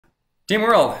Team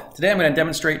World, today I'm going to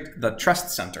demonstrate the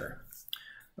Trust Center.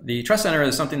 The Trust Center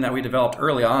is something that we developed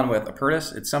early on with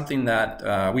Apertus. It's something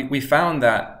that we found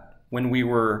that when we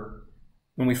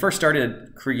first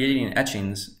started creating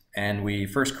etchings and we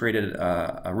first created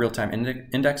a real-time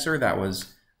indexer that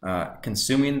was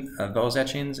consuming those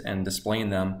etchings and displaying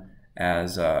them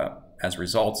as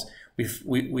results,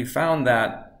 we found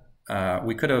that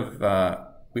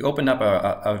we opened up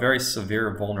a very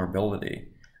severe vulnerability.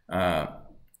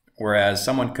 Whereas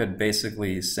someone could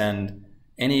basically send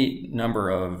any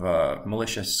number of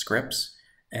malicious scripts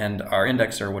and our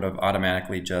indexer would have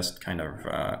automatically just kind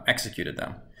of executed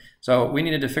them. So we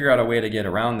needed to figure out a way to get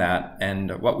around that,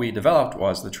 and what we developed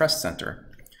was the Trust Center.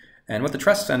 And what the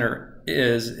Trust Center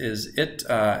is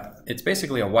it's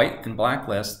basically a white and black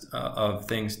list of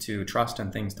things to trust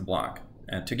and things to block.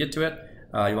 And to get to it,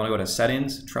 you want to go to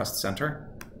Settings, Trust Center,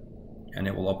 and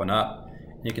it will open up.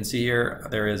 You can see here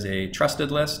there is a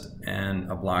trusted list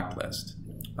and a blocked list.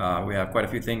 We have quite a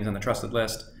few things on the trusted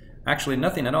list. Actually,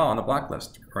 nothing at all on the blocked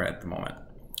list right at the moment.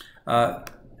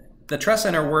 The Trust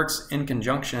Center works in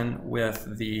conjunction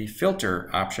with the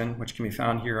filter option, which can be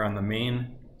found here on the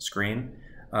main screen.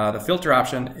 The filter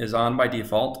option is on by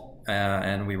default,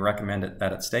 and we recommend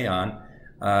that it stay on,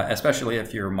 especially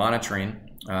if you're monitoring,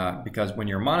 because when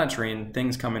you're monitoring,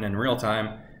 things come in real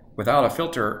time without a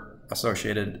filter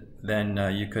associated, then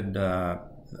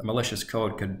malicious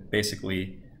code could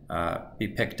basically be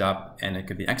picked up and it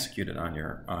could be executed on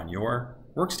your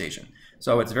workstation.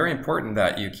 So it's very important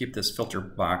that you keep this filter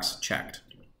box checked.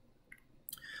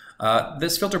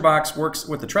 This filter box works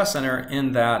with the Trust Center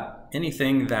in that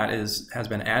anything that has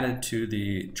been added to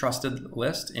the trusted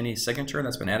list, any signature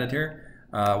that's been added here,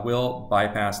 will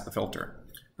bypass the filter.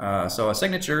 So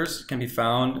signatures can be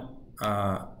found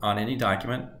on any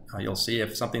document. You'll see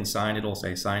if something's signed, it'll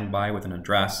say signed by with an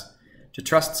address. To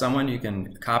trust someone, you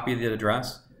can copy the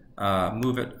address,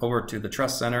 move it over to the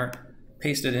Trust Center,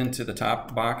 paste it into the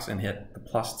top box and hit the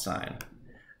plus sign.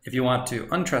 If you want to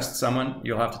untrust someone,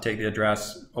 you'll have to take the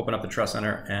address, open up the Trust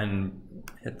Center and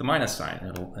hit the minus sign.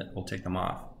 It will take them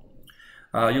off.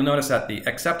 You'll notice that the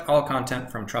accept all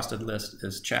content from trusted list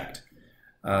is checked.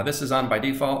 This is on by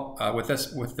default. With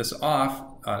this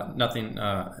off,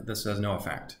 this has no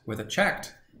effect. With it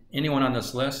checked, anyone on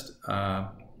this list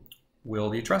will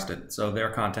be trusted, so their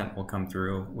content will come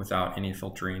through without any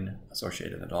filtering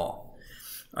associated at all.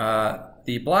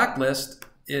 The blocked list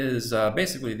is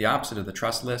basically the opposite of the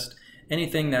trust list.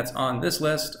 Anything that's on this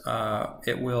list,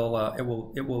 it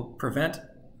will prevent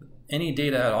any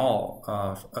data at all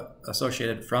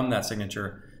associated from that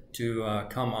signature to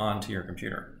come onto your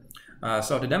computer.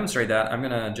 So to demonstrate that, I'm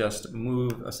going to just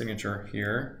move a signature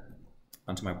here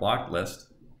onto my blocked list.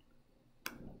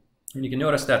 And you can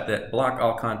notice that the block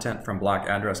all content from block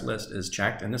address list is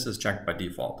checked, and this is checked by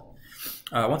default.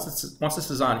 Once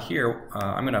this is on here,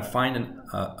 I'm going to find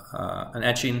an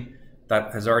etching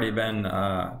that has already been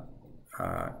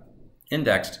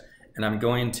indexed, and I'm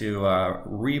going to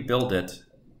rebuild it.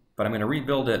 But I'm going to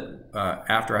rebuild it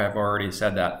after I have already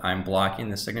said that I'm blocking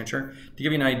the signature, to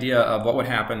give you an idea of what would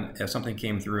happen if something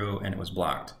came through and it was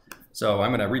blocked. So I'm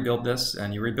going to rebuild this,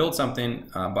 and you rebuild something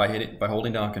by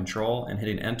holding down Control and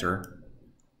hitting Enter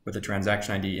with the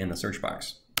transaction ID in the search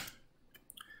box.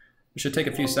 It should take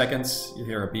a few seconds. You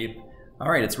hear a beep. All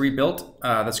right, it's rebuilt.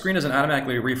 The screen doesn't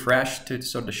automatically refresh,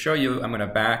 so to show you, I'm going to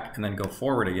back and then go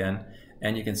forward again.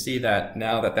 And you can see that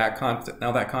now that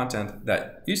content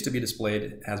that used to be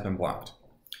displayed has been blocked.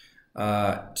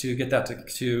 To get that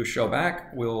to show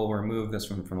back, we'll remove this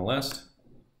from the list.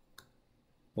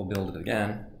 We'll build it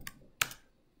again.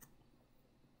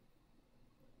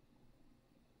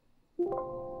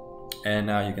 And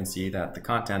now you can see that the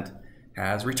content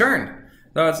has returned.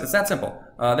 So it's that simple.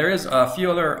 There is a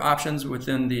few other options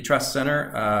within the Trust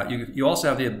Center. You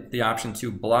also have the option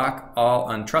to block all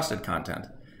untrusted content.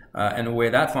 And the way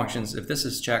that functions, if this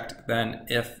is checked, then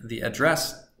if the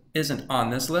address isn't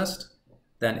on this list,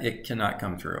 then it cannot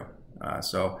come through.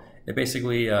 So it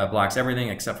basically blocks everything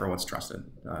except for what's trusted.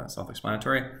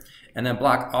 Self-explanatory. And then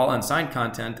block all unsigned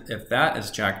content. If that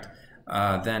is checked,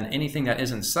 then anything that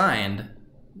isn't signed,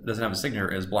 doesn't have a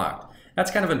signature, is blocked. That's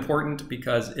kind of important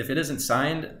because if it isn't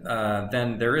signed,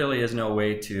 then there really is no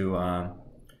way to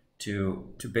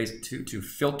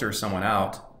filter someone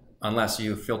out unless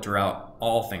you filter out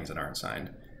all things that aren't signed,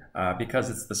 because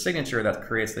it's the signature that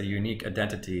creates the unique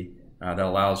identity that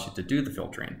allows you to do the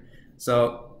filtering.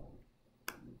 So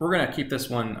we're going to keep this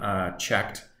one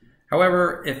checked.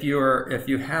 However, if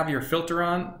you have your filter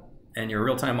on and you're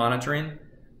real-time monitoring,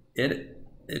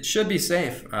 it should be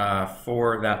safe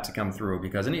for that to come through,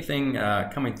 because anything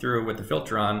coming through with the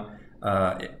filter on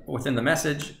Within the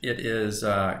message, it is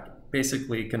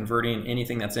basically converting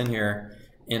anything that's in here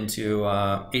into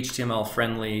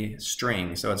HTML-friendly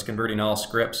string. So it's converting all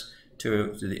scripts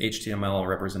to the HTML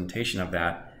representation of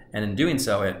that. And in doing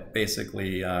so, it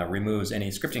basically removes any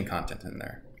scripting content in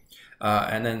there.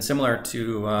 And then similar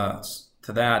to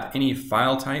that, any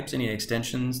file types, any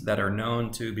extensions that are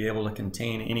known to be able to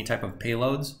contain any type of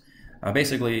payloads,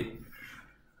 basically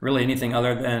really anything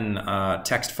other than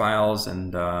text files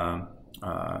and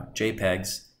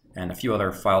JPEGs and a few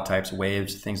other file types,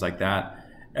 waves, things like that.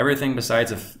 Everything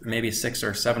besides maybe 6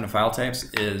 or 7 file types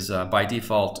is by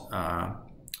default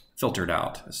filtered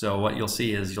out. So what you'll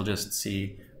see is you'll just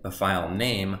see the file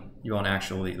name. You won't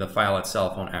actually, the file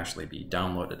itself won't actually be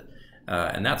downloaded.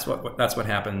 And that's what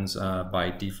happens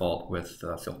by default with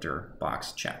the filter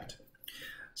box checked.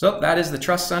 So that is the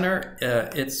Trust Center.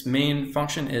 Its main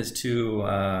function is to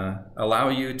allow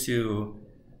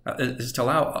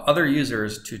other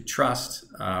users to trust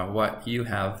what you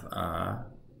have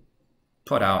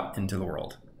put out into the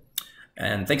world.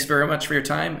 And thanks very much for your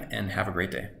time, and have a great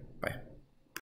day.